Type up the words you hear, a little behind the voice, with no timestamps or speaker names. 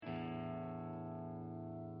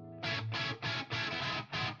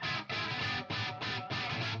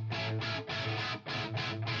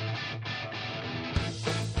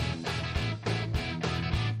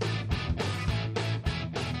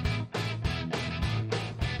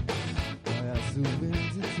asked the wind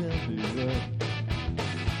to tell me what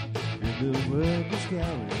in the world is going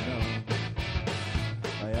on.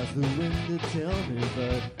 I asked the wind to tell me,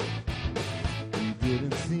 but he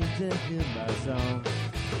didn't seem to hear my song.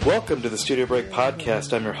 Welcome to the Studio Break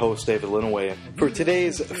Podcast. I'm your host, David Linaway. For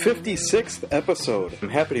today's 56th episode, I'm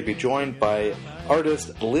happy to be joined by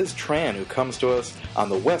artist Liz Tran, who comes to us on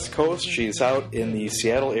the West Coast. She's out in the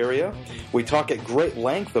Seattle area. We talk at great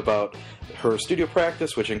length about her studio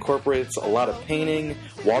practice, which incorporates a lot of painting,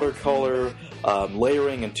 watercolor,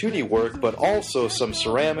 layering, and 2D work, but also some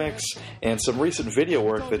ceramics and some recent video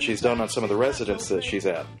work that she's done on some of the residents that she's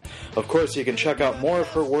at. Of course, you can check out more of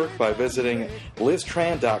her work by visiting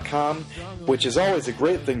liztran.com, which is always a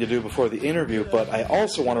great thing to do before the interview, but I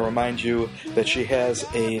also want to remind you that she has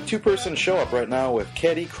a two-person show up right now with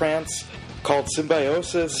Katie Krantz called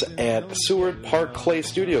Symbiosis at Seward Park Clay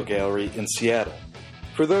Studio Gallery in Seattle.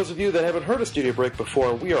 For those of you that haven't heard of Studio Break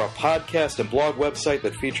before, we are a podcast and blog website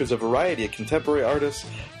that features a variety of contemporary artists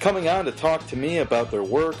coming on to talk to me about their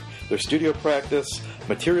work, their studio practice,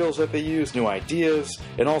 materials that they use, new ideas,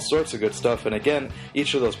 and all sorts of good stuff. And again,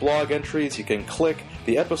 each of those blog entries, you can click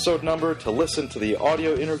the episode number to listen to the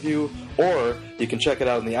audio interview, or you can check it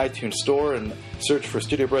out in the iTunes store and search for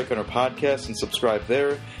Studio Break on our podcast and subscribe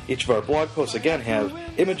there. Each of our blog posts, again, have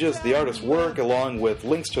images of the artist's work along with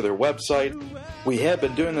links to their website. We have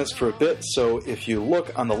been doing this for a bit, so if you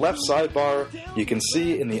look on the left sidebar, you can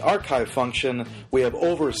see in the archive function, we have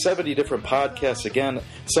over 70 different podcasts. Again,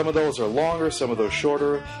 some of those are longer, some of those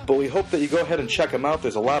shorter, but we hope that you go ahead and check them out.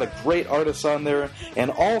 There's a lot of great artists on there, and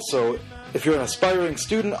also, if you're an aspiring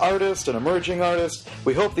student artist, an emerging artist,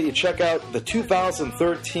 we hope that you check out the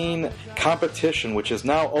 2013 competition, which is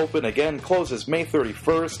now open. Again, closes May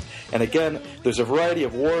 31st. And again, there's a variety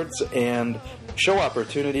of awards and show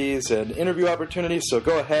opportunities and interview opportunities. So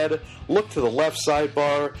go ahead, look to the left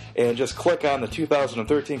sidebar, and just click on the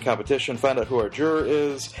 2013 competition, find out who our juror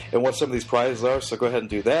is and what some of these prizes are. So go ahead and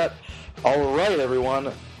do that. All right,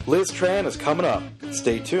 everyone. Liz Tran is coming up.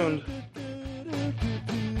 Stay tuned.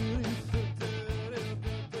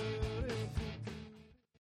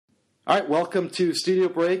 All right, welcome to Studio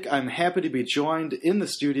Break. I'm happy to be joined in the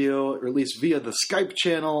studio, or at least via the Skype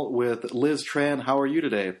channel, with Liz Tran. How are you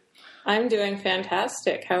today? I'm doing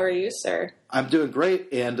fantastic. How are you, sir? I'm doing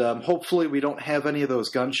great, and hopefully we don't have any of those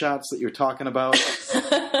gunshots that you're talking about.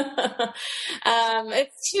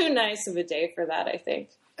 It's too nice of a day for that, I think.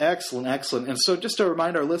 Excellent, excellent. And so just to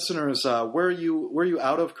remind our listeners, where are you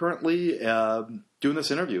out of currently doing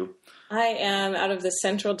this interview? I am out of the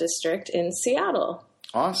Central District in Seattle.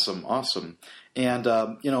 Awesome, awesome. And,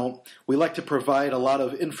 we like to provide a lot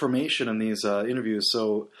of information in these interviews,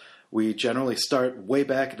 so we generally start way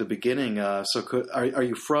back at the beginning. Are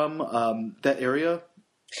you from that area?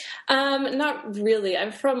 Not really.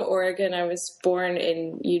 I'm from Oregon. I was born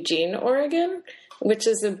in Eugene, Oregon, which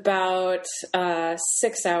is about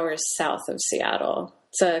 6 hours south of Seattle.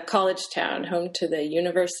 It's a college town, home to the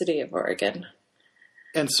University of Oregon.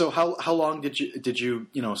 And so, how long did you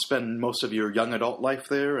spend most of your young adult life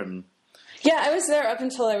there? And yeah, I was there up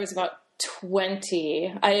until I was about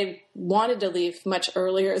 20. I wanted to leave much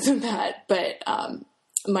earlier than that, but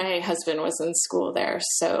my husband was in school there,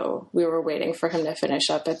 so we were waiting for him to finish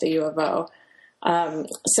up at the U of O.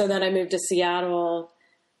 So then I moved to Seattle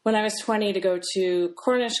when I was 20 to go to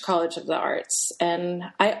Cornish College of the Arts, and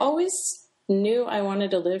I always knew I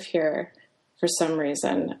wanted to live here for some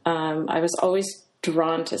reason. I was always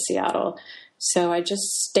drawn to Seattle. So I just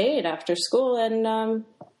stayed after school, and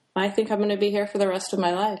I think I'm going to be here for the rest of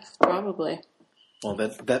my life, probably. Well,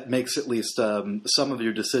 that makes at least some of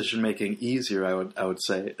your decision-making easier, I would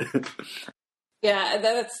say. Yeah,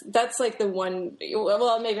 that's like the one.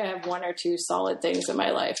 Well, maybe I have one or two solid things in my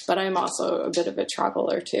life, but I'm also a bit of a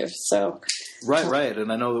traveler too. So right,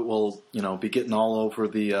 and I know that we'll be getting all over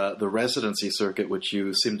the residency circuit, which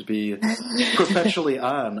you seem to be perpetually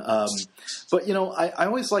on. But I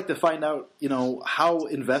always like to find out how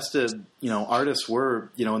invested artists were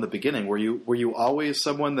in the beginning. Were you always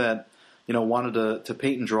someone that wanted to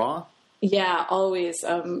paint and draw? Yeah, always.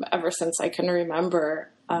 Ever since I can remember.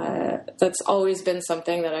 That's always been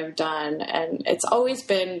something that I've done, and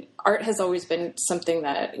art has always been something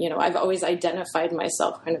that, I've always identified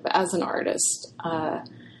myself kind of as an artist,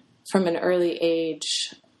 from an early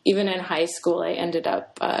age. Even in high school, I ended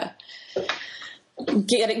up,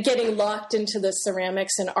 getting locked into the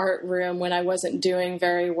ceramics and art room when I wasn't doing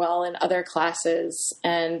very well in other classes,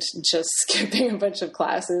 and just skipping a bunch of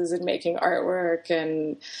classes and making artwork.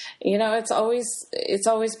 And, it's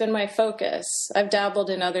always been my focus. I've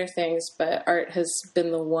dabbled in other things, but art has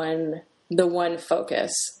been the one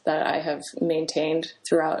focus that I have maintained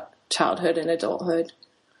throughout childhood and adulthood.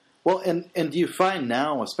 Well, and do you find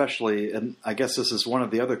now, especially, and I guess this is one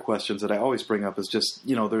of the other questions that I always bring up, is just,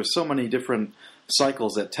 there's so many different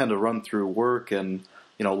cycles that tend to run through work and,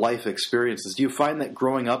 life experiences. Do you find that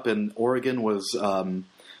growing up in Oregon was,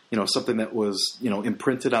 something that was,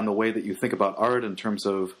 imprinted on the way that you think about art in terms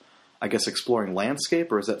of, I guess, exploring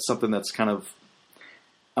landscape, or is that something that's kind of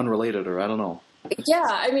unrelated, or I don't know? Yeah,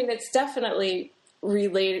 I mean, it's definitely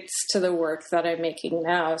relates to the work that I'm making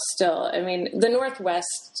now still. I mean, the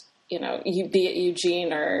Northwest, be it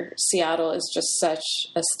Eugene or Seattle, is just such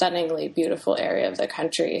a stunningly beautiful area of the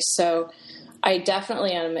country. So I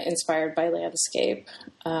definitely am inspired by landscape.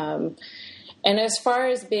 And as far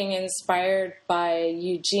as being inspired by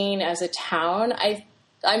Eugene as a town,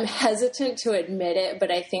 I'm hesitant to admit it,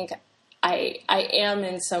 but I think I am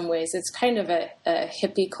in some ways. It's kind of a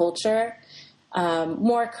hippie culture,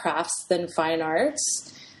 more crafts than fine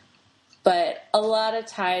arts, but a lot of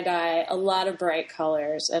tie-dye, a lot of bright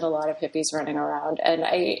colors, and a lot of hippies running around. And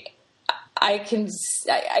I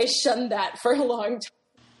shunned that for a long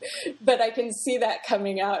time, but I can see that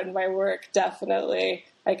coming out in my work. Definitely.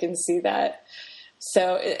 I can see that.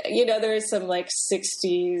 So, there is some like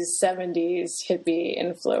 60s, 70s hippie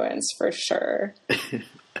influence for sure.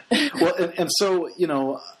 Well, and so,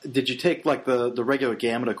 did you take like the regular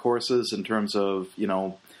gamut of courses in terms of,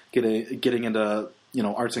 getting into,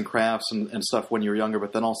 arts and crafts and stuff when you were younger,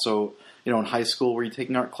 but then also, in high school, were you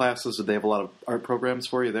taking art classes? Did they have a lot of art programs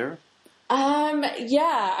for you there?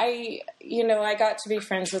 Yeah, I got to be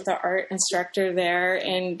friends with the art instructor there,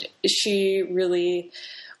 and she really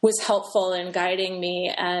was helpful in guiding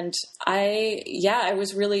me. And that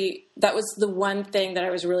was the one thing that I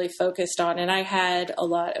was really focused on. And I had a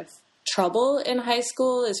lot of trouble in high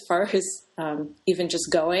school as far as even just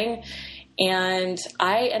going. And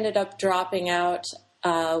I ended up dropping out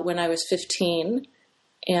when I was 15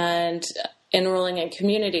 and enrolling in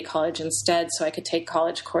community college instead so I could take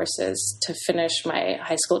college courses to finish my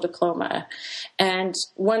high school diploma. And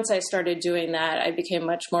once I started doing that, I became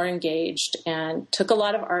much more engaged and took a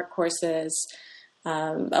lot of art courses,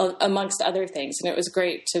 amongst other things. And it was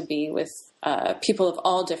great to be with people of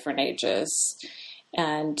all different ages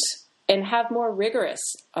and have more rigorous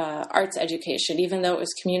arts education. Even though it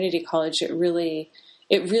was community college, it really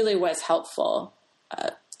was helpful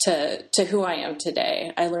to who I am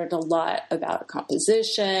today. I learned a lot about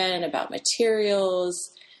composition, about materials.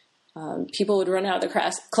 People would run out of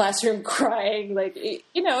the classroom crying.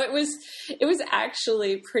 It was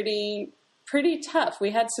actually pretty tough. We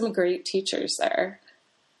had some great teachers there.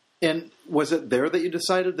 And was it there that you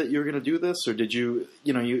decided that you were going to do this, or did you,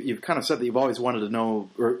 you've kind of said that you've always wanted to know,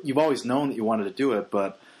 or you've always known that you wanted to do it,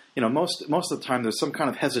 but most of the time there's some kind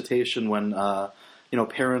of hesitation when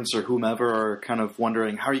parents or whomever are kind of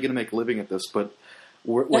wondering, how are you going to make a living at this? But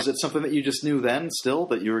was it something that you just knew then still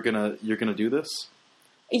that you're going to do this?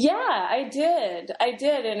 Yeah, I did.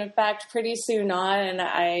 And in fact, pretty soon on,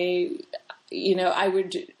 I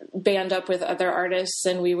would band up with other artists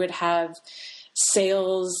and we would have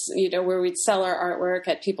sales, where we'd sell our artwork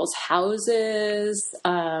at people's houses.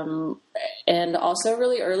 And also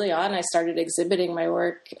really early on, I started exhibiting my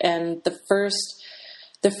work. And the first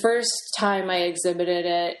time I exhibited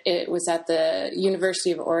it was at the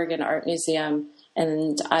University of Oregon Art Museum,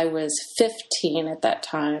 and I was 15 at that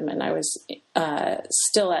time, and I was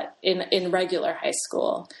still in regular high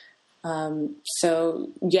school. So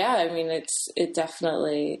yeah, I mean, it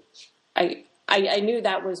definitely. I knew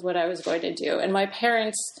that was what I was going to do, and my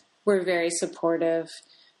parents were very supportive.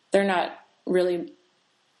 They're not really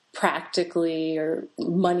practically or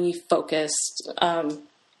money focused.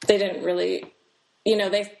 They didn't really.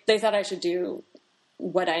 They thought I should do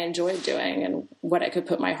what I enjoyed doing and what I could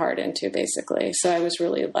put my heart into, basically. So I was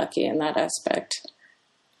really lucky in that aspect.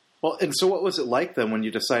 Well, and so what was it like then when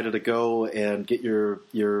you decided to go and get your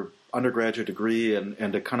undergraduate degree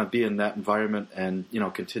and to kind of be in that environment and,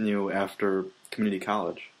 continue after community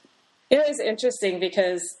college? It was interesting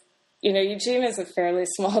because, Eugene is a fairly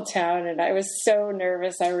small town, and I was so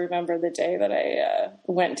nervous. I remember the day that I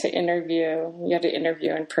went to interview. You had to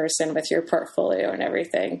interview in person with your portfolio and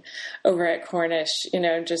everything over at Cornish,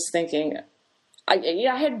 just thinking, I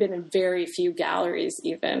had been in very few galleries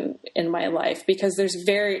even in my life because there's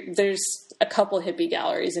a couple hippie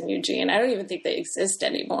galleries in Eugene. I don't even think they exist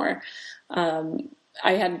anymore.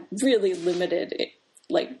 I had really limited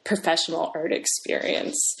professional art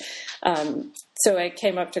experience. So I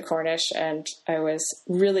came up to Cornish and I was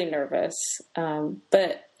really nervous,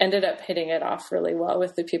 but ended up hitting it off really well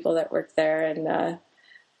with the people that worked there.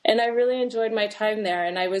 And I really enjoyed my time there.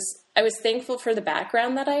 And I was thankful for the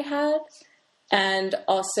background that I had. And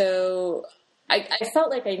also I felt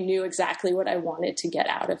like I knew exactly what I wanted to get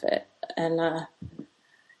out of it. And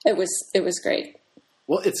it was great.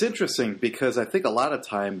 Well, it's interesting because I think a lot of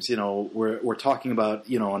times, we're talking about,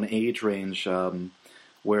 an age range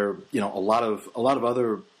where, a lot of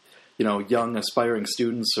other, young aspiring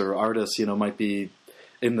students or artists, might be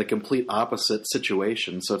in the complete opposite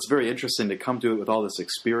situation. So it's very interesting to come to it with all this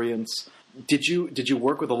experience. Did you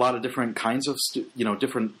work with a lot of different kinds of,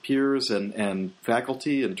 different peers and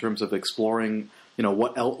faculty in terms of exploring,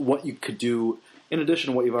 what you could do in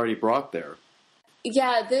addition to what you've already brought there?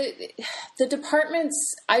 Yeah, the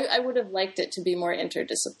departments, I would have liked it to be more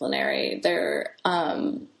interdisciplinary.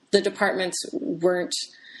 The departments weren't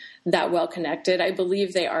that well connected. I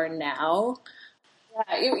believe they are now.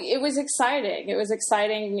 Yeah, it was exciting. It was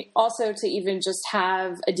exciting also to even just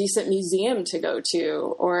have a decent museum to go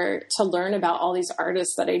to or to learn about all these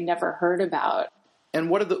artists that I'd never heard about. And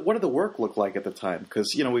what did the work look like at the time?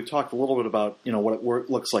 Because, we've talked a little bit about, what it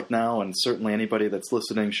looks like now, and certainly anybody that's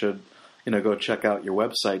listening should go check out your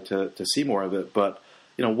website to see more of it. But,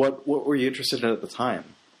 what were you interested in at the time?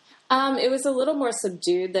 It was a little more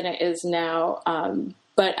subdued than it is now.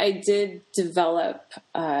 But I did develop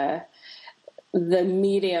the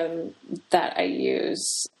medium that I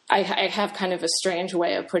use. I have kind of a strange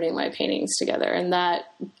way of putting my paintings together. And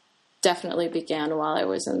that definitely began while I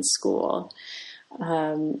was in school.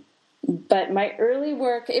 But my early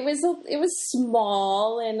work, it was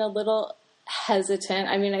small and a little hesitant.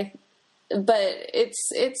 I mean, but it's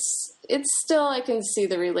still, I can see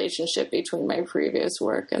the relationship between my previous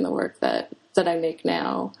work and the work that I make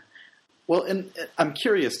now. Well, and I'm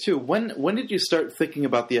curious too. When did you start thinking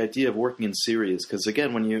about the idea of working in series? Because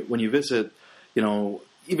again, when you visit,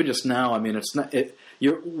 even just now, I mean, it's not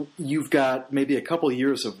you've got maybe a couple of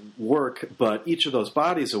years of work, but each of those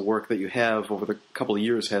bodies of work that you have over the couple of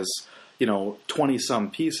years has 20 some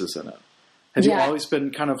pieces in it. Have you always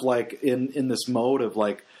been kind of like in this mode of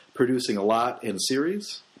like producing a lot in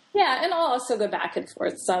series? Yeah, and I'll also go back and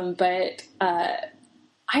forth some, but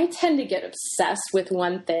I tend to get obsessed with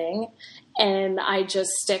one thing, and I just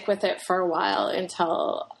stick with it for a while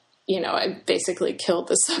until, I basically killed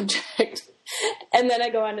the subject. And then I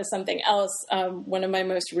go on to something else. One of my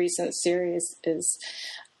most recent series is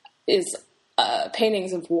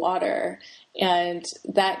paintings of water, and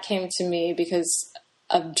that came to me because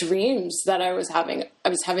of dreams that I was having. I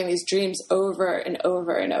was having these dreams over and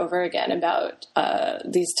over and over again about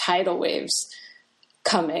these tidal waves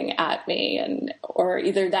coming at me, or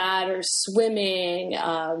either that or swimming.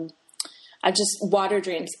 I just water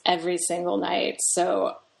dreams every single night.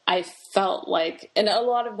 So I felt like, and a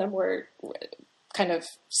lot of them were kind of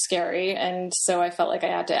scary. And so I felt like I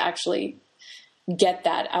had to actually get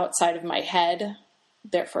that outside of my head,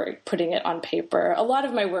 therefore putting it on paper. A lot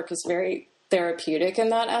of my work is very therapeutic in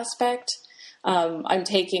that aspect. I'm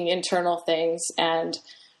taking internal things and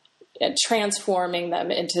transforming them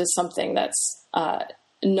into something that's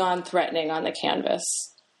non-threatening on the canvas.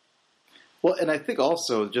 Well, and I think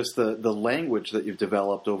also just the language that you've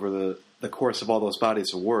developed over the course of all those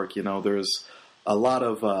bodies of work, there's a lot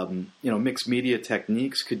of, mixed media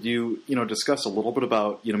techniques. Could you, discuss a little bit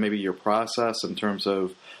about, maybe your process in terms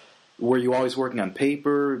of, were you always working on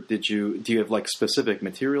paper? Do you have like specific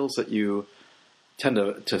materials that you tend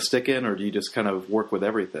to stick in, or do you just kind of work with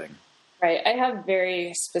everything? Right. I have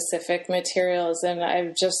very specific materials, and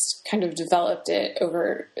I've just kind of developed it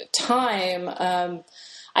over time.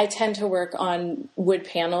 I tend to work on wood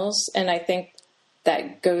panels, and I think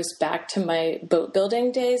that goes back to my boat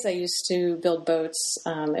building days. I used to build boats.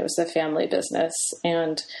 It was a family business,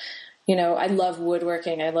 and, I love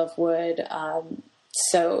woodworking. I love wood.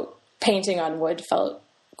 So painting on wood felt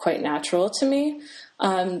quite natural to me.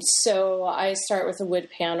 So I start with a wood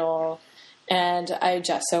panel, and I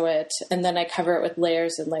gesso it, and then I cover it with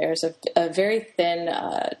layers and layers of a very thin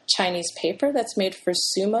Chinese paper that's made for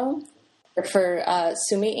sumi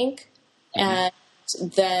ink. And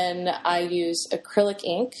then I use acrylic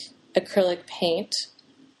ink, acrylic paint,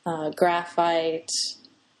 graphite,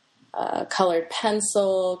 colored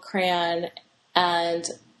pencil, crayon, and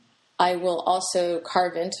I will also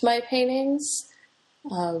carve into my paintings.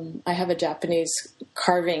 I have a Japanese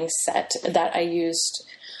carving set that I used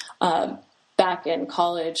back in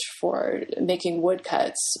college for making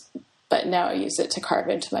woodcuts, but now I use it to carve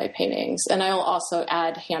into my paintings. And I'll also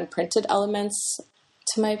add hand-printed elements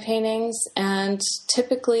to my paintings, and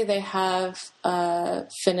typically they have a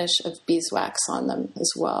finish of beeswax on them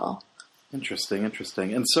as well. Interesting.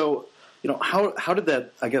 And so, how did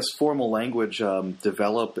that, I guess, formal language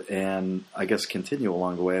develop and, I guess, continue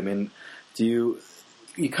along the way? I mean, you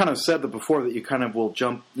kind of said that before that you kind of will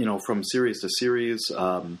jump, from series to series.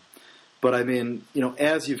 But I mean,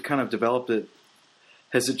 as you've kind of developed it,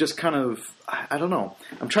 has it just kind of, I don't know,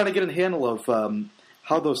 I'm trying to get a handle of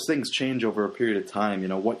how those things change over a period of time,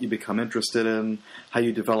 what you become interested in, how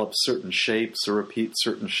you develop certain shapes or repeat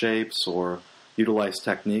certain shapes or utilize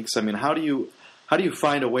techniques. I mean, how do you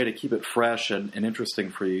find a way to keep it fresh and interesting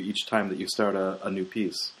for you each time that you start a new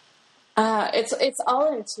piece? It's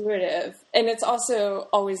all intuitive, and it's also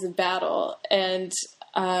always a battle. And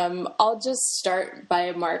I'll just start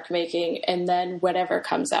by mark making, and then whatever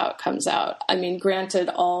comes out, comes out. I mean, granted,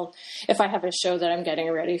 if I have a show that I'm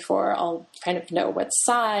getting ready for, I'll kind of know what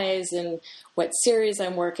size and what series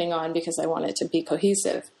I'm working on because I want it to be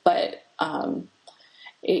cohesive. But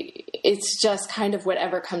it's just kind of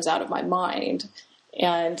whatever comes out of my mind.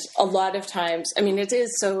 And a lot of times, I mean, it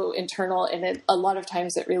is so internal, and a lot of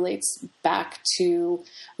times it relates back to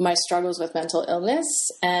my struggles with mental illness,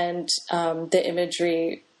 and the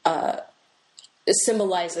imagery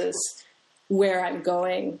symbolizes where I'm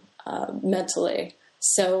going mentally.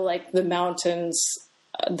 So, like the mountains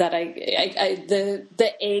that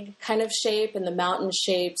the egg kind of shape and the mountain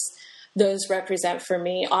shapes, those represent for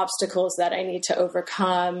me obstacles that I need to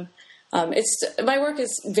overcome. My work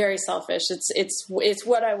is very selfish. It's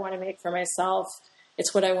what I want to make for myself.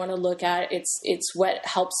 It's what I want to look at. It's what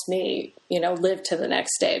helps me, live to the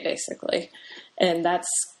next day, basically. And that's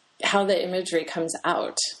how the imagery comes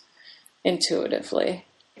out intuitively.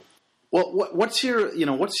 Well, what's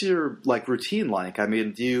your like routine like? I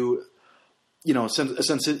mean, do you,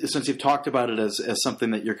 since you've talked about it as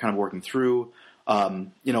something that you're kind of working through,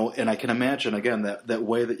 and I can imagine again that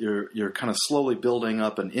way that you're kind of slowly building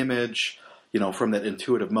up an image, from that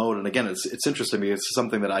intuitive mode. And again, it's interesting to me. It's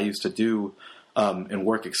something that I used to do and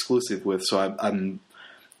work exclusive with. So I'm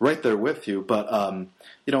right there with you. But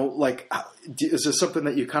is this something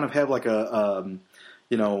that you kind of have like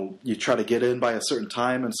you try to get in by a certain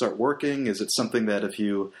time and start working? Is it something that if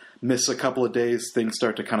you miss a couple of days, things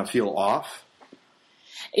start to kind of feel off?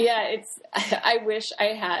 Yeah, I wish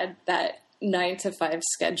I had that 9 to 5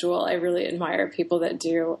 schedule. I really admire people that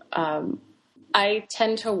do. I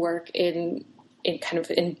tend to work in kind of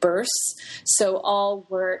in bursts. So I'll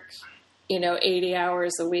work, 80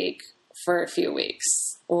 hours a week for a few weeks,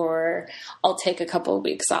 or I'll take a couple of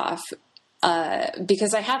weeks off,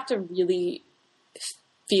 because I have to really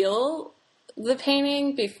feel the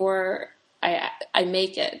painting before I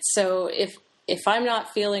make it. So if I'm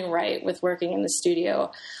not feeling right with working in the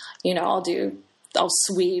studio, I'll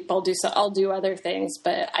sweep, I'll do other things,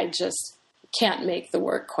 but I just can't make the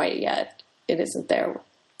work quite yet. It isn't there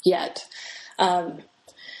yet.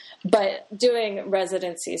 But doing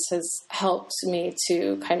residencies has helped me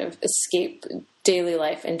to kind of escape daily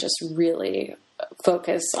life and just really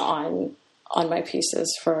focus on my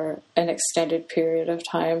pieces for an extended period of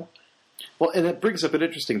time. Well, and it brings up an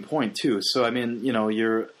interesting point too. So, I mean,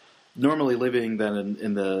 you're normally living then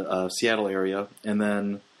in the Seattle area, and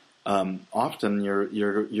then often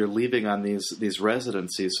you're leaving on these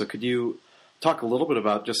residencies. So could you talk a little bit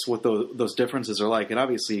about just what those differences are like? And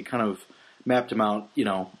obviously you kind of mapped them out,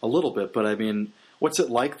 a little bit, but I mean, what's it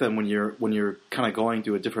like then when you're kind of going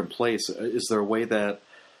to a different place? Is there a way that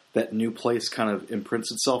new place kind of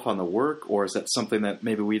imprints itself on the work, or is that something that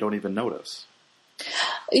maybe we don't even notice?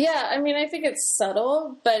 Yeah, I mean, I think it's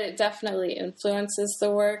subtle, but it definitely influences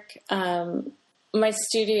the work. My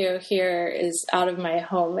studio here is out of my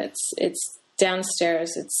home. It's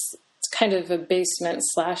downstairs. It's kind of a basement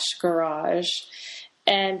 / garage,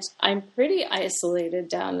 and I'm pretty isolated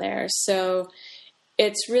down there. So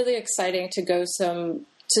it's really exciting to go to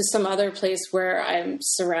some other place where I'm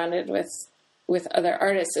surrounded with other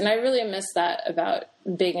artists, and I really miss that about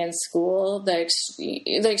being in school. The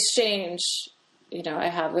exchange, I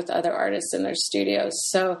have with other artists in their studios.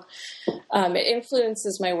 So it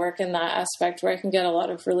influences my work in that aspect, where I can get a lot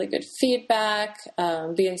of really good feedback,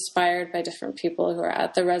 be inspired by different people who are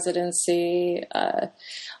at the residency,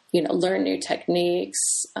 learn new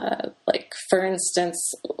techniques. Like, for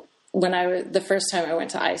instance, the first time I went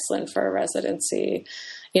to Iceland for a residency,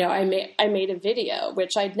 I made a video,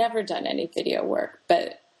 which I'd never done any video work,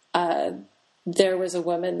 but there was a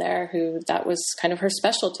woman there who that was kind of her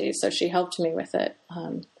specialty, so she helped me with it.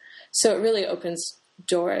 So it really opens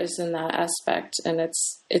doors in that aspect, and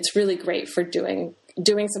it's really great for doing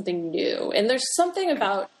something new. And there's something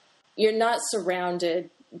about you're not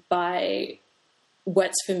surrounded by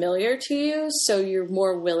what's familiar to you, so you're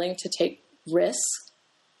more willing to take risks,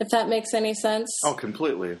 if that makes any sense. Oh,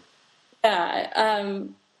 completely. Yeah.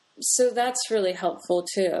 So that's really helpful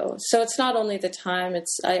too. So it's not only the time,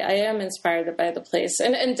 I am inspired by the place.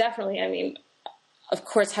 And definitely, I mean, of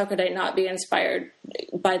course, how could I not be inspired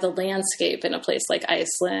by the landscape in a place like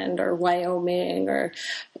Iceland or Wyoming or,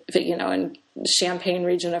 in Champagne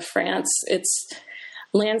region of France? It's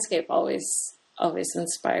landscape always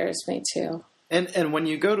inspires me too. And when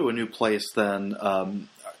you go to a new place, then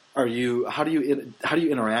how do you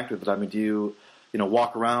interact with it? I mean, do you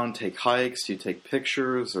walk around, take hikes? Do you take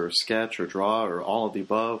pictures or sketch or draw or all of the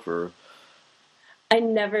above? Or I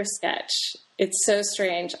never sketch. It's so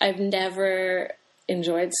strange. I've never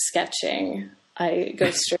enjoyed sketching. I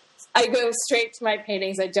go straight to my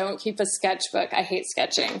paintings. I don't keep a sketchbook. I hate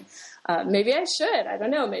sketching. Maybe I should. I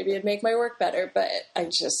don't know. Maybe it'd make my work better, but I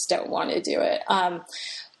just don't want to do it.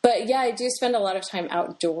 But yeah, I do spend a lot of time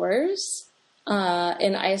outdoors.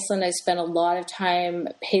 In Iceland, I spent a lot of time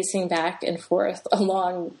pacing back and forth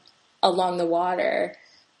along the water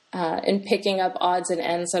and picking up odds and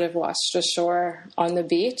ends that have washed ashore on the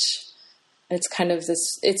beach. It's kind of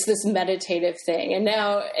this meditative thing. And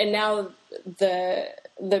now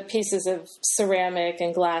the pieces of ceramic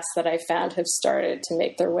and glass that I found have started to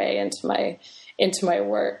make their way into my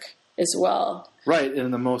work as well. Right,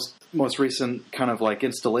 in the most recent kind of like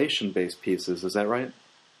installation-based pieces, is that right?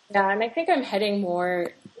 Yeah, and I think I'm heading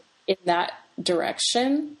more in that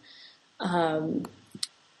direction.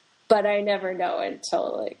 But I never know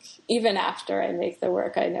until, even after I make the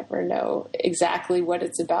work, I never know exactly what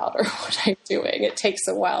it's about or what I'm doing. It takes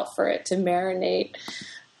a while for it to marinate.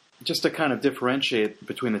 Just to kind of differentiate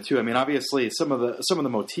between the two, I mean, obviously some of the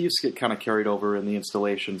motifs get kind of carried over in the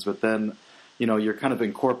installations, but then, you're kind of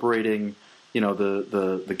incorporating,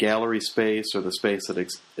 the gallery space or the space that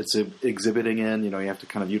it's exhibiting in. You have to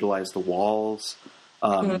kind of utilize the walls.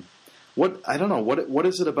 What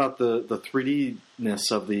is it about the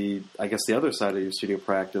 3D-ness of the other side of your studio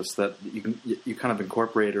practice that you kind of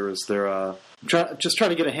incorporate, or is there just trying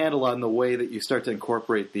to get a handle on the way that you start to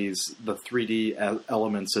incorporate the 3D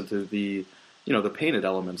elements into the painted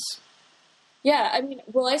elements? Yeah, I mean,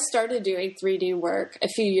 I started doing 3D work a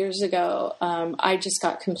few years ago. I just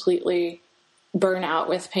got completely burnt out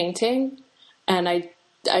with painting, and I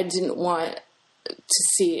didn't want to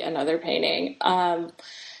see another painting.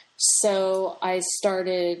 So I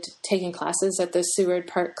started taking classes at the Seward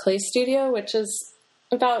Park Clay Studio, which is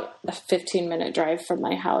about a 15-minute drive from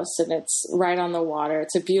my house, and it's right on the water.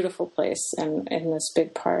 It's a beautiful place in this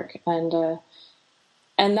big park, and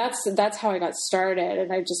that's how I got started.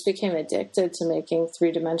 And I just became addicted to making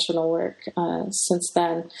three-dimensional work since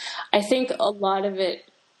then. I think a lot of it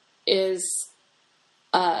is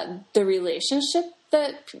the relationship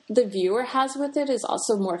that the viewer has with it is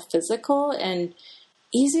also more physical and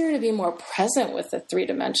easier to be more present with the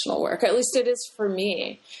three-dimensional work. At least it is for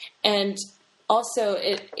me. And also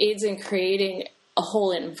it aids in creating a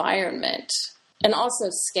whole environment. And also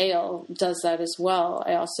scale does that as well.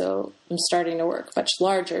 I also am starting to work much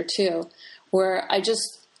larger too, where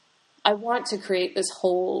I want to create this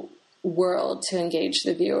whole world to engage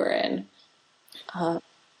the viewer in.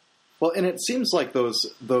 Well, and it seems like those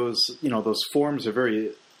forms are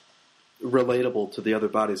very relatable to the other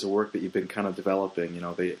bodies of work that you've been kind of developing.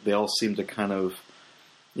 They all seem to kind of,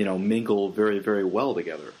 mingle very, very well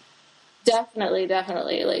together. Definitely.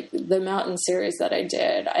 Like the mountain series that I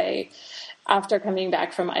did, after coming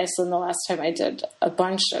back from Iceland the last time, I did a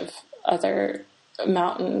bunch of other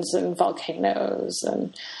mountains and volcanoes,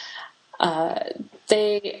 and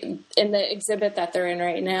they, in the exhibit that they're in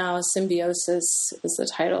right now, Symbiosis is the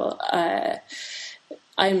title.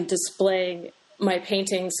 I'm displaying my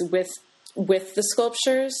paintings with the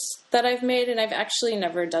sculptures that I've made, and I've actually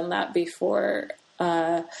never done that before.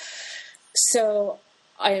 So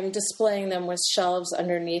I am displaying them with shelves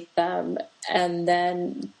underneath them, and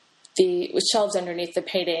then with shelves underneath the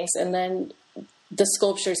paintings, and then the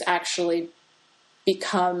sculptures actually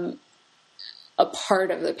become a part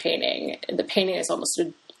of the painting. The painting is almost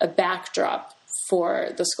a backdrop for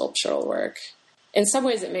the sculptural work. In some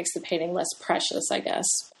ways, it makes the painting less precious, I guess.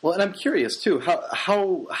 Well, and I'm curious too.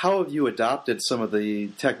 How have you adopted some of the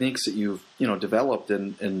techniques that you've developed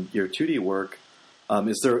in your 2D work?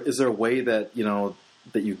 Is there a way that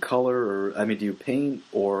that you color, or do you paint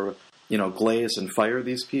or glaze and fire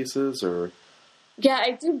these pieces, or? Yeah,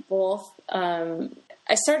 I do both.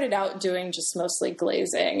 I started out doing just mostly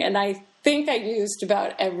glazing, and I think I used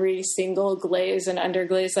about every single glaze and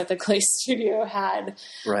underglaze that the Clay Studio had.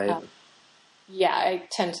 Right. Yeah, I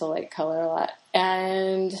tend to like color a lot.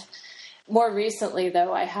 And more recently,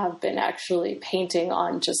 though, I have been actually painting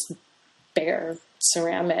on just bare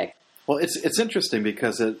ceramic. Well, it's interesting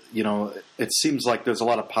because it seems like there's a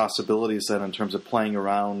lot of possibilities then in terms of playing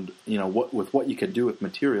around, with what you can do with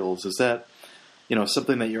materials. Is that,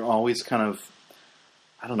 something that you're always kind of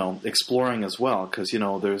I don't know, exploring as well. Because,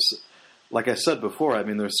 there's, like I said before, I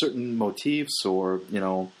mean, there's certain motifs or,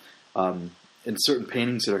 in certain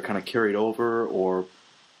paintings that are kind of carried over or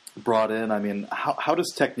brought in. I mean, how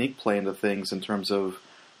does technique play into things in terms of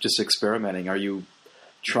just experimenting? Are you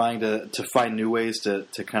trying to find new ways to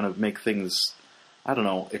kind of make things, I don't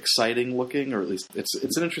know, exciting looking, or at least it's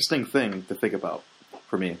an interesting thing to think about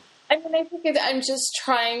for me. I mean, I think I'm just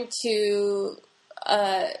trying to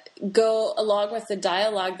go along with the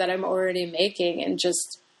dialogue that I'm already making and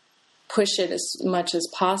just push it as much as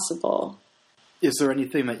possible. Is there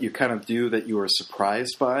anything that you kind of do that you were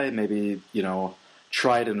surprised by? Maybe,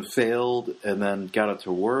 tried and failed and then got it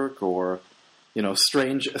to work, or,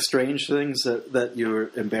 strange things that you're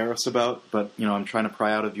embarrassed about, but, I'm trying to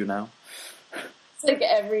pry out of you now? It's like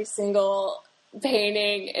every single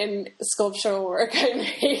painting and sculptural work I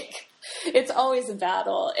make, it's always a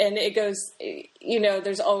battle, and it goes,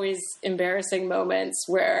 there's always embarrassing moments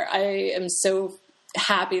where I am so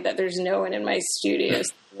happy that there's no one in my studio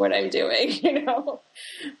what I'm doing,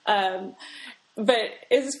 but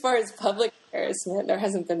as far as public embarrassment, there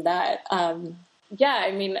hasn't been that.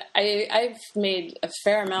 I mean, I've made a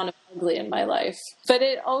fair amount of ugly in my life, but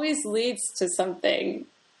it always leads to something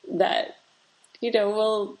that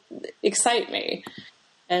will excite me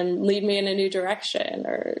and lead me in a new direction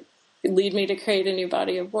or lead me to create a new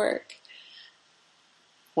body of work.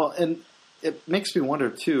 Well, and it makes me wonder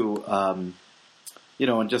too, and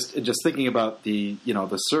just thinking about the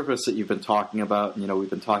service that you've been talking about, and, we've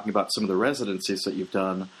been talking about some of the residencies that you've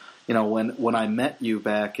done. When I met you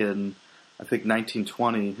back in, I think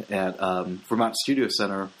 1920 at Vermont Studio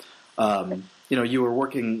Center, you were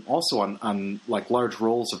working also on like large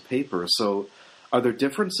rolls of paper. So are there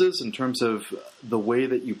differences in terms of the way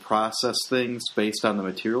that you process things based on the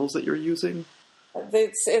materials that you're using?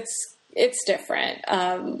 It's different.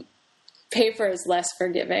 Paper is less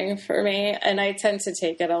forgiving for me, and I tend to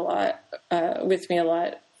take it with me a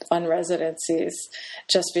lot on residencies,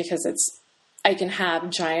 just because I can have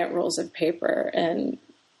giant rolls of paper and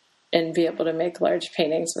be able to make large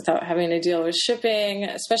paintings without having to deal with shipping,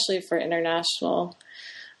 especially for international.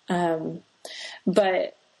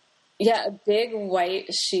 But yeah, a big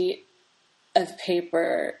white sheet of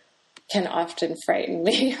paper can often frighten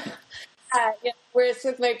me. Whereas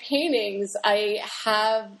with my paintings, I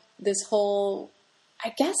have this whole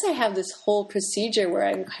procedure where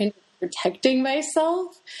I'm kind of protecting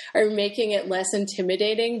myself or making it less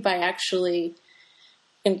intimidating by actually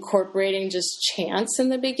incorporating just chance in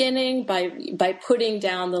the beginning by putting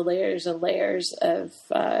down the layers and layers of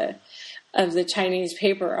the Chinese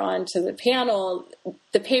paper onto the panel.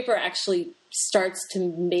 The paper actually starts to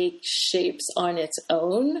make shapes on its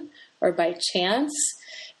own or by chance.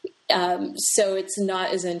 So it's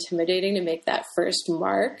not as intimidating to make that first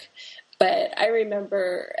mark. But I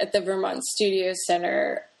remember at the Vermont Studio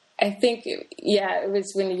Center, I think, it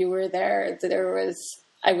was when you were there,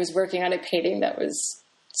 I was working on a painting that was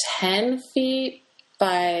 10 feet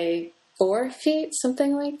by 4 feet,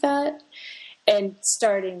 something like that. And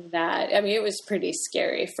starting that, I mean, it was pretty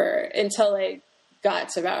scary until I got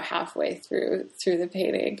to about halfway through the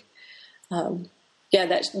painting.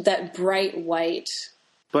 That bright white.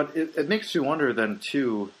 But it makes you wonder then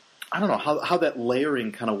too, I don't know how that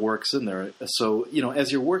layering kind of works in there. So,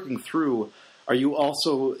 as you're working through, are you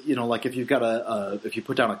also, like if you've got if you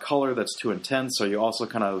put down a color that's too intense, are you also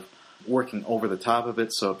kind of working over the top of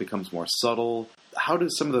it so it becomes more subtle? How do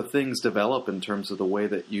some of the things develop in terms of the way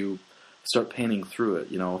that you start painting through it?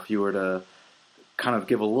 If you were to kind of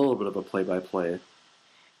give a little bit of a play-by-play.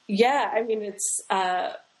 Yeah, I mean, it's,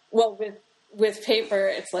 with paper,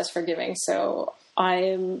 it's less forgiving. So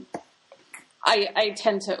I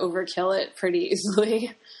tend to overkill it pretty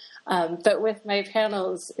easily. But with my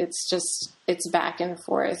panels, it's back and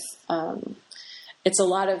forth. It's a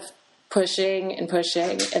lot of pushing and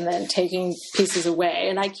then taking pieces away.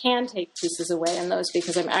 And I can take pieces away in those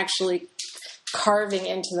because I'm actually carving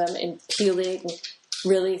into them and peeling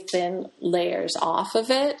really thin layers off of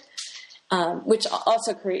it, which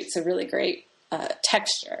also creates a really great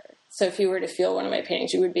texture. So if you were to feel one of my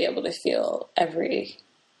paintings, you would be able to feel every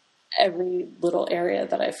little area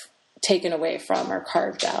that I've taken away from or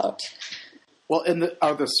carved out. Well, and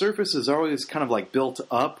are the surfaces always kind of like built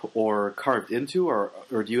up or carved into, or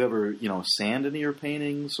do you ever, sand any of your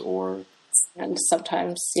paintings or? And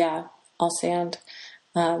sometimes, yeah, I'll sand.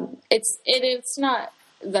 It's not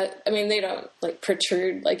that, I mean, they don't like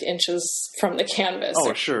protrude like inches from the canvas.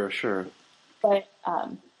 Oh, sure. But,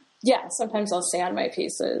 sometimes I'll sand my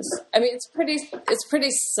pieces. I mean, it's pretty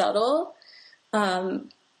subtle.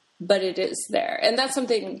 but it is there. And that's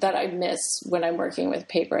something that I miss when I'm working with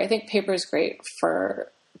paper. I think paper is great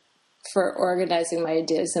for organizing my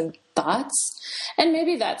ideas and thoughts. And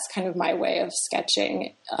maybe that's kind of my way of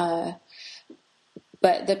sketching.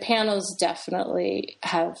 But the panels definitely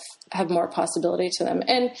have more possibility to them.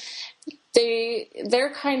 And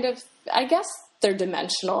they're kind of, I guess they're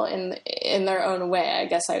dimensional in their own way. I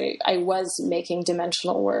guess I was making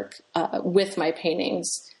dimensional work with my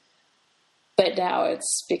paintings, but now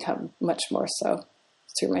it's become much more so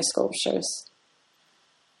through my sculptures.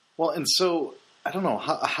 Well, and so, I don't know,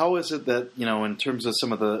 how is it that, in terms of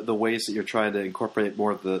some of the ways that you're trying to incorporate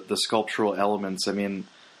more of the sculptural elements, I mean,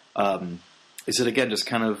 is it, again, just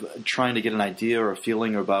kind of trying to get an idea or a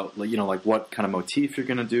feeling about, like what kind of motif you're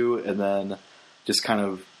going to do, and then just kind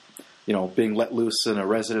of, being let loose in a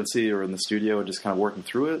residency or in the studio and just kind of working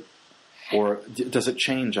through it? Or does it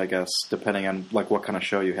change, I guess, depending on, like, what kind of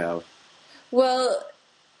show you have? Well,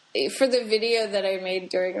 for the video that I made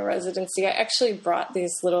during a residency, I actually brought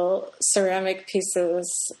these little ceramic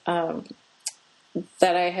pieces that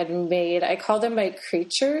I had made. I call them my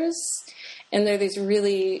creatures, and they're these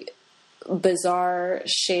really bizarre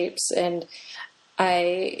shapes, and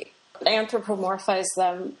I anthropomorphized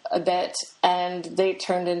them a bit, and they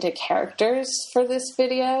turned into characters for this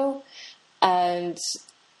video. And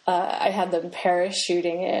I had them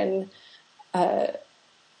parachuting in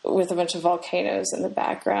with a bunch of volcanoes in the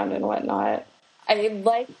background and whatnot. I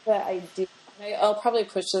like the idea. I'll probably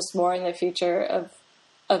push this more in the future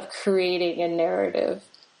of creating a narrative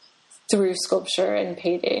through sculpture and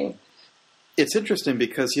painting. It's interesting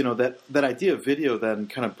because, that idea of video then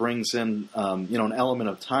kind of brings in, an element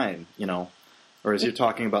of time, or as you're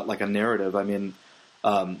talking about like a narrative. I mean,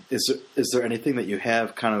 is there anything that you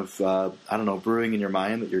have kind of, brewing in your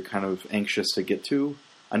mind that you're kind of anxious to get to?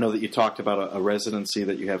 I know that you talked about a residency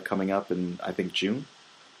that you have coming up in, I think, June.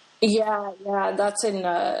 Yeah, that's in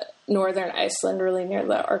northern Iceland, really near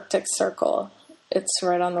the Arctic Circle. It's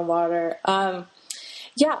right on the water.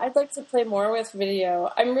 I'd like to play more with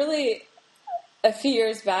video. A few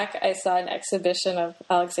years back, I saw an exhibition of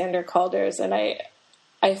Alexander Calder's, and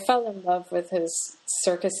I fell in love with his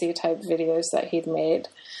circusy type videos that he'd made,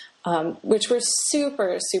 which were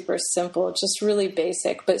super, super simple, just really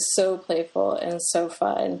basic, but so playful and so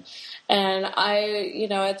fun. And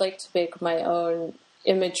I'd like to make my own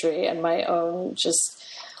imagery and my own just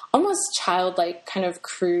almost childlike kind of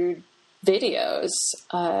crude videos.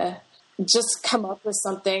 Just come up with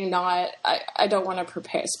something. I don't want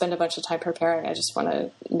to spend a bunch of time preparing. I just want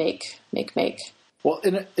to make. Well,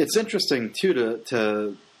 and it's interesting too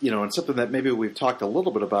to and something that maybe we've talked a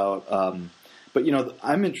little bit about. But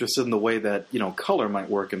I'm interested in the way that color might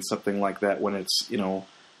work in something like that when it's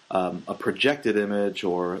a projected image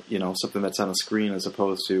or something that's on a screen as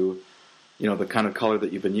opposed to the kind of color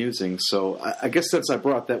that you've been using. So I guess since I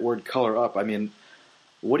brought that word color up, I mean,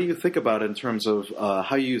 what do you think about in terms of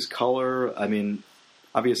how you use color? I mean,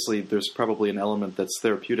 obviously there's probably an element that's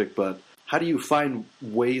therapeutic, but how do you find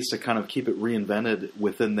ways to kind of keep it reinvented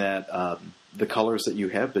within that, the colors that you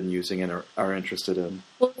have been using and are interested in?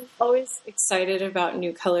 Well, I'm always excited about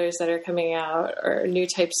new colors that are coming out or new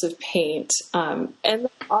types of paint. And there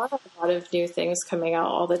are a lot of new things coming out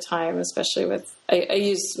all the time, especially with, I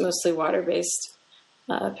use mostly water-based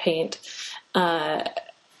paint.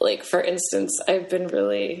 Like, for instance, I've been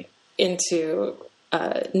really into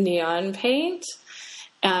neon paint,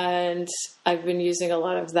 and I've been using a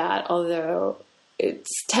lot of that, although it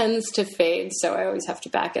tends to fade, so I always have to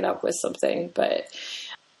back it up with something. But,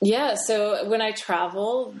 yeah, so when I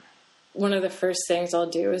travel, one of the first things I'll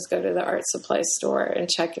do is go to the art supply store and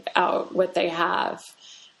check out what they have.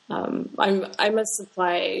 I'm a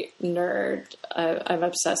supply nerd. I'm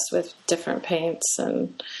obsessed with different paints,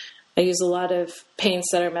 and I use a lot of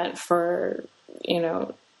paints that are meant for,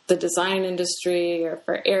 the design industry or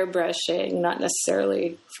for airbrushing, not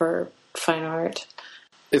necessarily for fine art.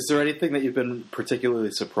 Is there anything that you've been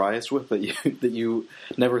particularly surprised with that you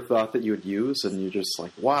never thought that you would use, and you're just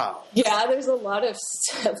like, wow? Yeah, there's a lot of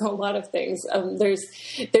things. There's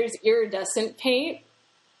iridescent paint,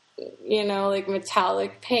 like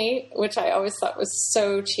metallic paint, which I always thought was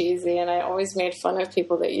so cheesy, and I always made fun of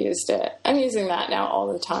people that used it. I'm using that now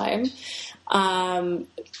all the time.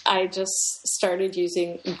 I just started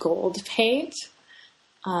using gold paint,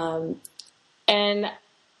 and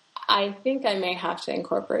I think I may have to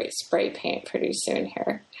incorporate spray paint pretty soon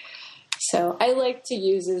here. So I like to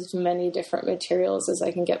use as many different materials as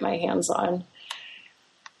I can get my hands on.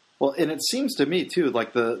 Well, and it seems to me too,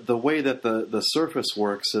 like the way that the surface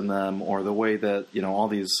works in them, or the way that all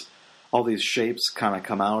these shapes kind of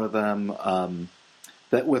come out of them.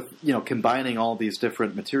 that with, combining all these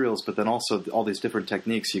different materials, but then also all these different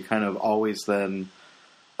techniques, you kind of always then,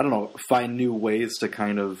 I don't know, find new ways to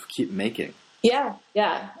kind of keep making. Yeah,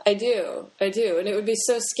 I do. And it would be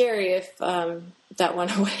so scary if that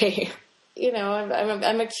went away.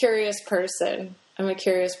 I'm a curious person.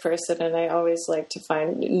 And I always like to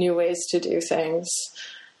find new ways to do things.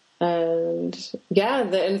 And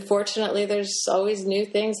unfortunately, there's always new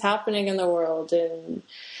things happening in the world and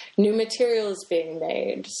new materials being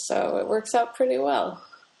made. So it works out pretty well.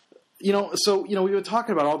 We were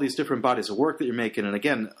talking about all these different bodies of work that you're making. And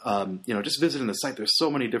again, just visiting the site, there's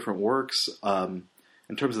so many different works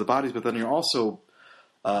in terms of the bodies, but then you're also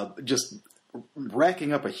just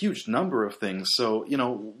racking up a huge number of things. So,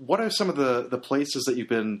 what are some of the places that you've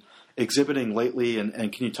been exhibiting lately? And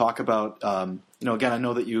can you talk about, again, I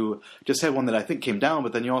know that you just had one that I think came down,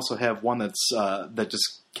 but then you also have one that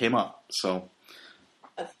just came up. So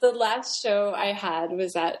the last show I had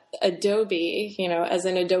was at Adobe, as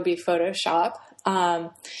in Adobe Photoshop.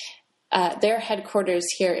 Their headquarters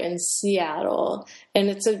here in Seattle. And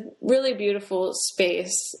it's a really beautiful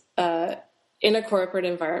space in a corporate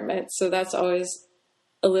environment. So that's always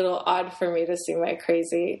a little odd for me to see my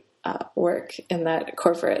crazy work in that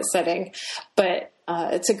corporate setting. But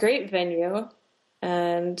it's a great venue.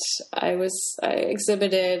 And I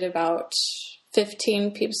exhibited about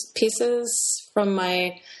 15 pieces from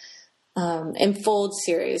my Enfold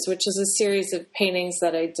series, which is a series of paintings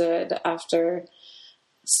that I did after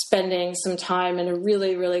spending some time in a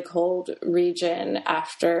really, really cold region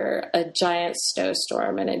after a giant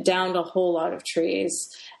snowstorm, and it downed a whole lot of trees.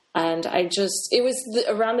 And it was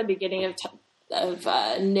around the beginning of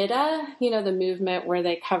NIDA, the movement where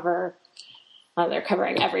they they're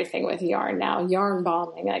covering everything with yarn now, yarn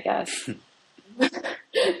bombing, I guess.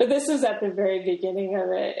 But this was at the very beginning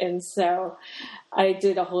of it. And so I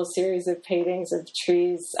did a whole series of paintings of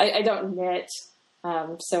trees. I don't knit.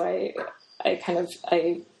 So I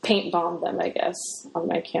paint bombed them, I guess, on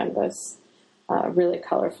my canvas. Really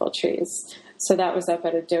colorful trees. So that was up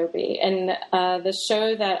at Adobe. And the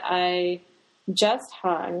show that I just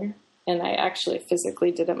hung, and I actually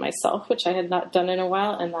physically did it myself, which I had not done in a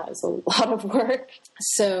while, and that is a lot of work.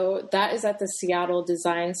 So that is at the Seattle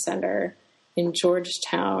Design Center in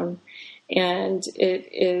Georgetown. And it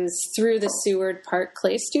is through the Seward Park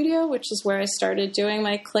Clay Studio, which is where I started doing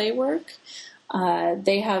my clay work.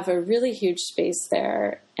 They have a really huge space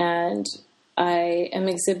there, and I am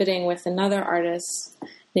exhibiting with another artist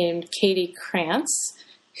named Katie Krantz,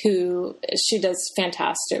 she does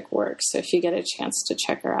fantastic work. So if you get a chance to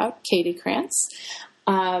check her out, Katie Krantz.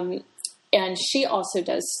 And she also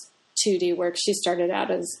does 2D work. She started out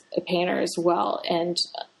as a painter as well, and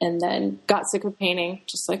then got sick of painting,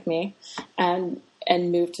 just like me, and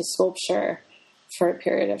moved to sculpture for a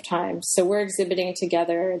period of time. So we're exhibiting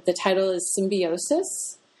together. The title is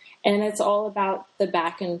Symbiosis, and it's all about the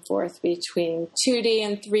back and forth between 2D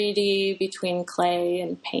and 3D, between clay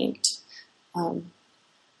and paint.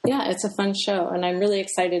 It's a fun show, and I'm really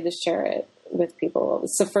excited to share it with people.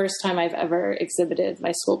 It's the first time I've ever exhibited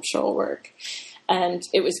my sculptural work, and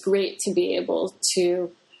it was great to be able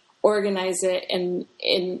to organize it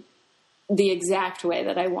in the exact way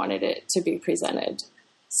that I wanted it to be presented.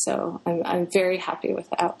 So I'm very happy with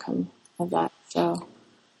the outcome of that show.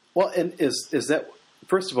 Well, and is that,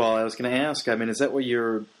 first of all, I was going to ask, is that what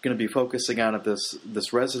you're going to be focusing on at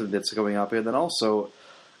this resident that's going up here? And then also,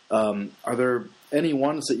 are there any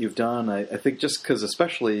ones that you've done? I think just because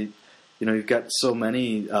especially, you've got so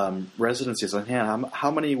many residencies on hand.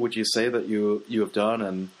 How many would you say that you have done?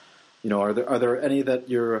 And, are there any that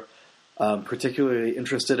you're particularly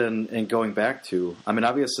interested in going back to?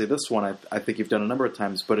 Obviously this one I think you've done a number of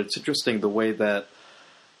times, but it's interesting the way that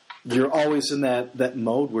you're always in that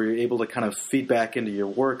mode where you're able to kind of feed back into your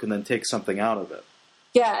work and then take something out of it.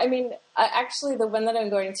 Yeah, actually the one that I'm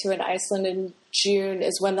going to in Iceland in June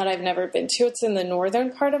is one that I've never been to. It's in the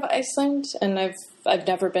northern part of Iceland, and I've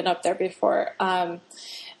never been up there before.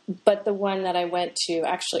 But the one that I went to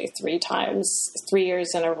actually 3 times, 3 years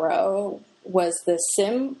in a row, was the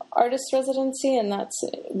Sim Artist Residency, and that's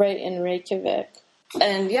right in Reykjavik.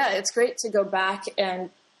 And yeah, it's great to go back, and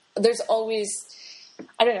there's always,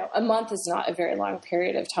 I don't know, a month is not a very long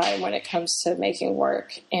period of time when it comes to making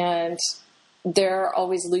work, and there are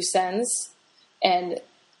always loose ends, and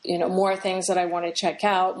more things that I want to check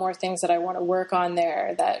out, more things that I want to work on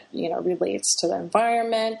there that relates to the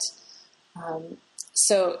environment.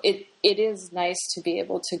 So it is nice to be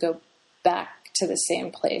able to go back to the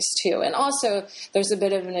same place too. And also there's a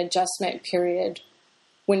bit of an adjustment period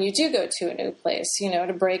when you do go to a new place,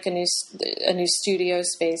 to break a new studio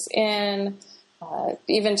space in,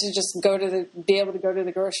 even to just be able to go to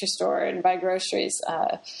the grocery store and buy groceries.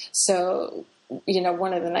 So,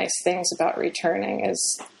 one of the nice things about returning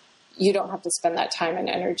is you don't have to spend that time and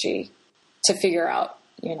energy to figure out,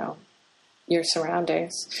 your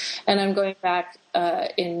surroundings. And I'm going back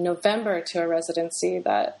in November to a residency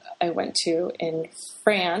that I went to in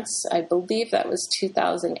France. I believe that was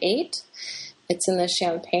 2008. It's in the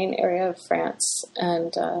Champagne area of France,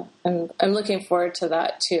 and I'm looking forward to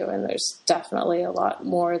that too. And there's definitely a lot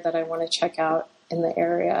more that I want to check out in the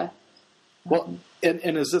area. Well,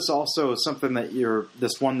 and is this also something that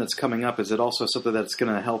this one that's coming up? Is it also something that's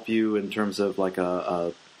going to help you in terms of like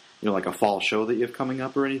a fall show that you have coming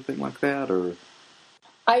up or anything like that? Or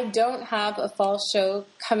I don't have a fall show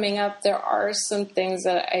coming up. There are some things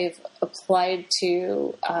that I've applied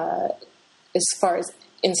to as far as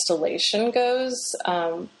installation goes.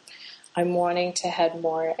 I'm wanting to head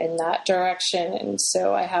more in that direction, and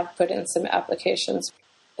so I have put in some applications.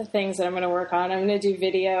 The things that I'm going to work on, I'm going to do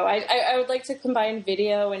video. I would like to combine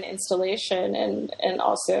video and installation and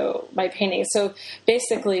also my painting. So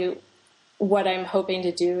basically what I'm hoping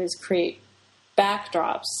to do is create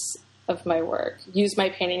backdrops of my work, use my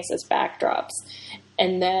paintings as backdrops,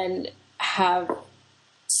 and then have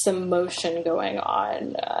some motion going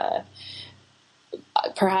on.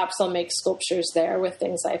 Perhaps I'll make sculptures there with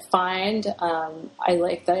things I find. I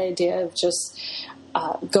like the idea of just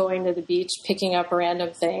going to the beach, picking up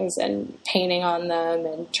random things and painting on them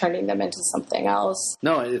and turning them into something else.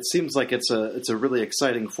 No, it seems like it's a really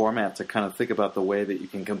exciting format to kind of think about the way that you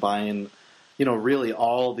can combine, really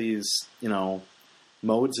all these,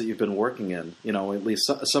 modes that you've been working in. At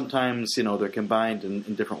least sometimes, they're combined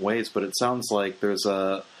in different ways, but it sounds like there's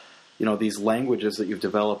these languages that you've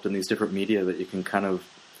developed in these different media that you can kind of,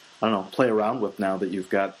 play around with now that you've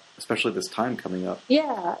got, especially this time coming up.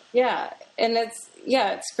 Yeah. And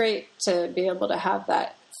it's great to be able to have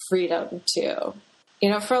that freedom too.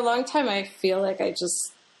 For a long time, I feel like I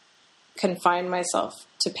just confined myself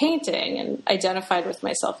to painting and identified with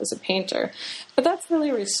myself as a painter, but that's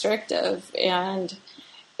really restrictive, and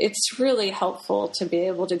it's really helpful to be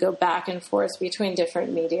able to go back and forth between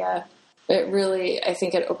different media. I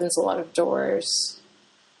think it opens a lot of doors.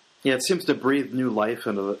 Yeah, it seems to breathe new life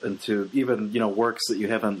into even, works that you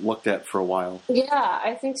haven't looked at for a while. Yeah,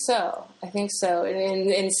 I think so.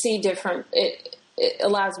 And see different, it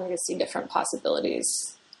allows me to see different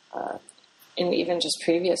possibilities in even just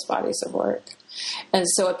previous bodies of work. And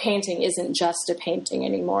so a painting isn't just a painting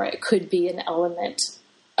anymore. It could be an element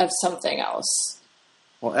of something else.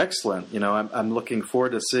 Well, excellent. I'm looking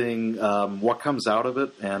forward to seeing what comes out of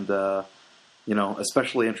it, and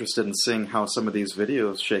especially interested in seeing how some of these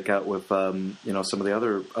videos shake out with some of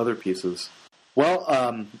the other pieces.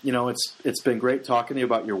 Well, it's been great talking to you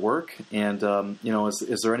about your work, and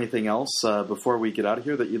is there anything else before we get out of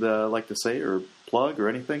here that you'd like to say or plug or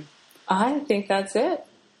anything? I think that's it.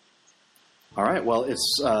 All right. Well,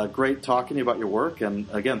 it's great talking to you about your work, and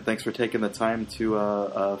again, thanks for taking the time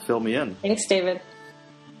to fill me in. Thanks, David.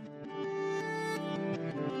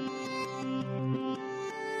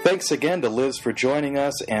 Thanks again to Liz for joining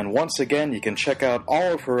us, and once again, you can check out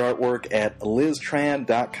all of her artwork at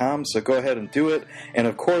liztran.com, so go ahead and do it. And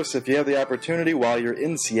of course, if you have the opportunity while you're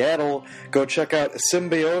in Seattle, go check out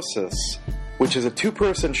Symbiosis, which is a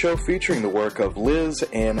two-person show featuring the work of Liz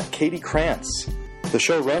and Katie Krantz. The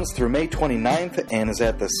show runs through May 29th and is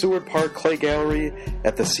at the Seward Park Clay Gallery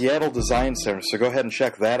at the Seattle Design Center, so go ahead and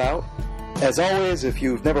check that out. As always, if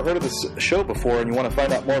you've never heard of this show before and you want to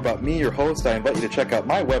find out more about me, your host, I invite you to check out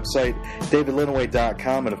my website,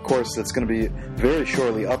 davidlinaway.com, and of course, it's going to be very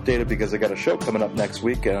shortly updated because I got a show coming up next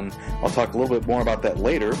week, and I'll talk a little bit more about that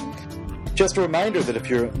later. Just a reminder that if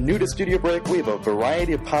you're new to Studio Break, we have a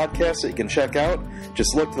variety of podcasts that you can check out.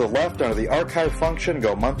 Just look to the left under the archive function,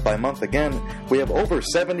 go month by month again. We have over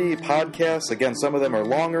 70 podcasts. Again, some of them are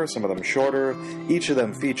longer, some of them shorter. Each of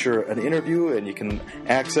them feature an interview, and you can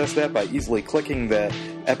access that by easily clicking that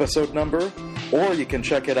episode number. Or you can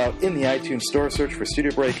check it out in the iTunes Store, search for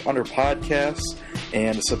Studio Break under podcasts,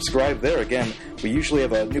 and subscribe there. Again, we usually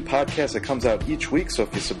have a new podcast that comes out each week, so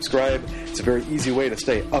if you subscribe, it's a very easy way to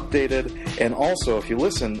stay updated. And also, if you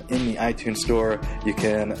listen in the iTunes Store, you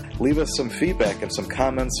can leave us some feedback and some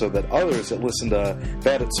comments so that others that listen to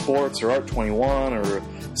Bad at Sports or Art 21 or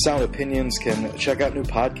Sound Opinions can check out new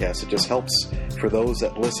podcasts. It just helps for those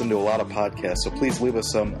that listen to a lot of podcasts. So please leave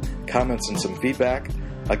us some comments and some feedback.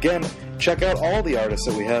 Again, check out all the artists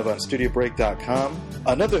that we have on StudioBreak.com.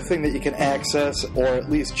 Another thing that you can access, or at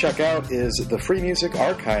least check out, is the Free Music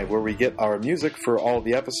Archive, where we get our music for all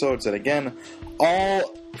the episodes. And again,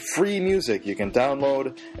 all free music you can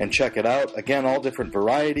download and check it out. Again, all different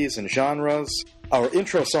varieties and genres. Our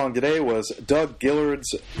intro song today was Doug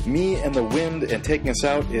Gillard's Me and the Wind, and taking us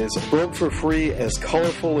out is Broke for Free, As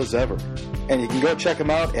Colorful as Ever. And you can go check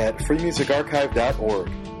them out at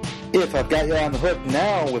freemusicarchive.org. If I've got you on the hook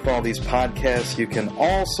now with all these podcasts, you can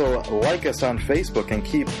also like us on Facebook and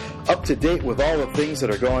keep up to date with all the things that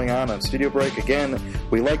are going on Studio Break. Again,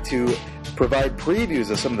 we like to provide previews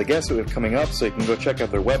of some of the guests that we have coming up, so you can go check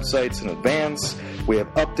out their websites in advance. We have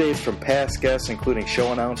updates from past guests, including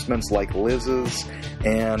show announcements like Liz's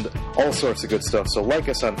and all sorts of good stuff. So like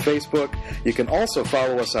us on Facebook. You can also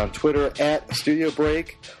follow us on Twitter at Studio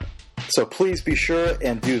Break. So please be sure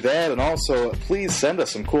and do that. And also, please send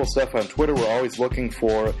us some cool stuff on Twitter. We're always looking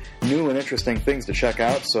for new and interesting things to check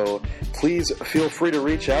out. So please feel free to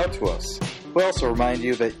reach out to us. We also remind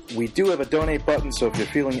you that we do have a donate button, so if you're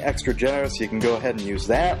feeling extra generous, you can go ahead and use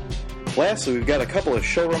that. Lastly, we've got a couple of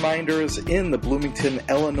show reminders in the Bloomington,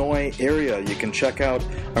 Illinois area. You can check out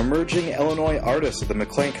Emerging Illinois Artists at the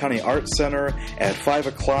McLean County Arts Center at 5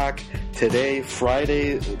 o'clock today,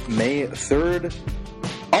 Friday, May 3rd.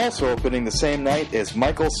 Also opening the same night is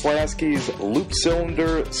Michael Slasky's Loop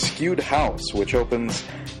Cylinder Skewed House, which opens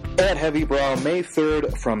at Heavy Brow May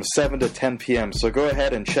 3rd from 7 to 10 p.m. So go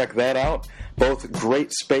ahead and check that out. Both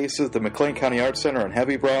great spaces, the McLean County Arts Center and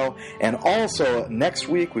Heavy Brow. And also, next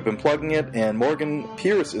week, we've been plugging it, and Morgan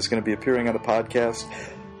Pierce is going to be appearing on the podcast.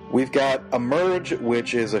 We've got Emerge,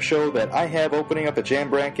 which is a show that I have opening up at Jan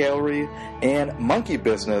Brandt Gallery, and Monkey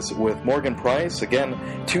Business with Morgan Price.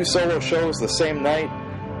 Again, 2 solo shows the same night,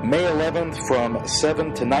 May 11th from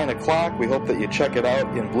 7 to 9 o'clock. We hope that you check it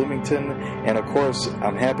out in Bloomington. And, of course,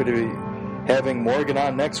 I'm happy to be having Morgan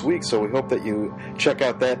on next week, so we hope that you check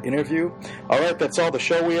out that interview. All right, that's all the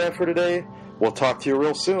show we have for today. We'll talk to you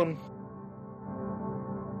real soon.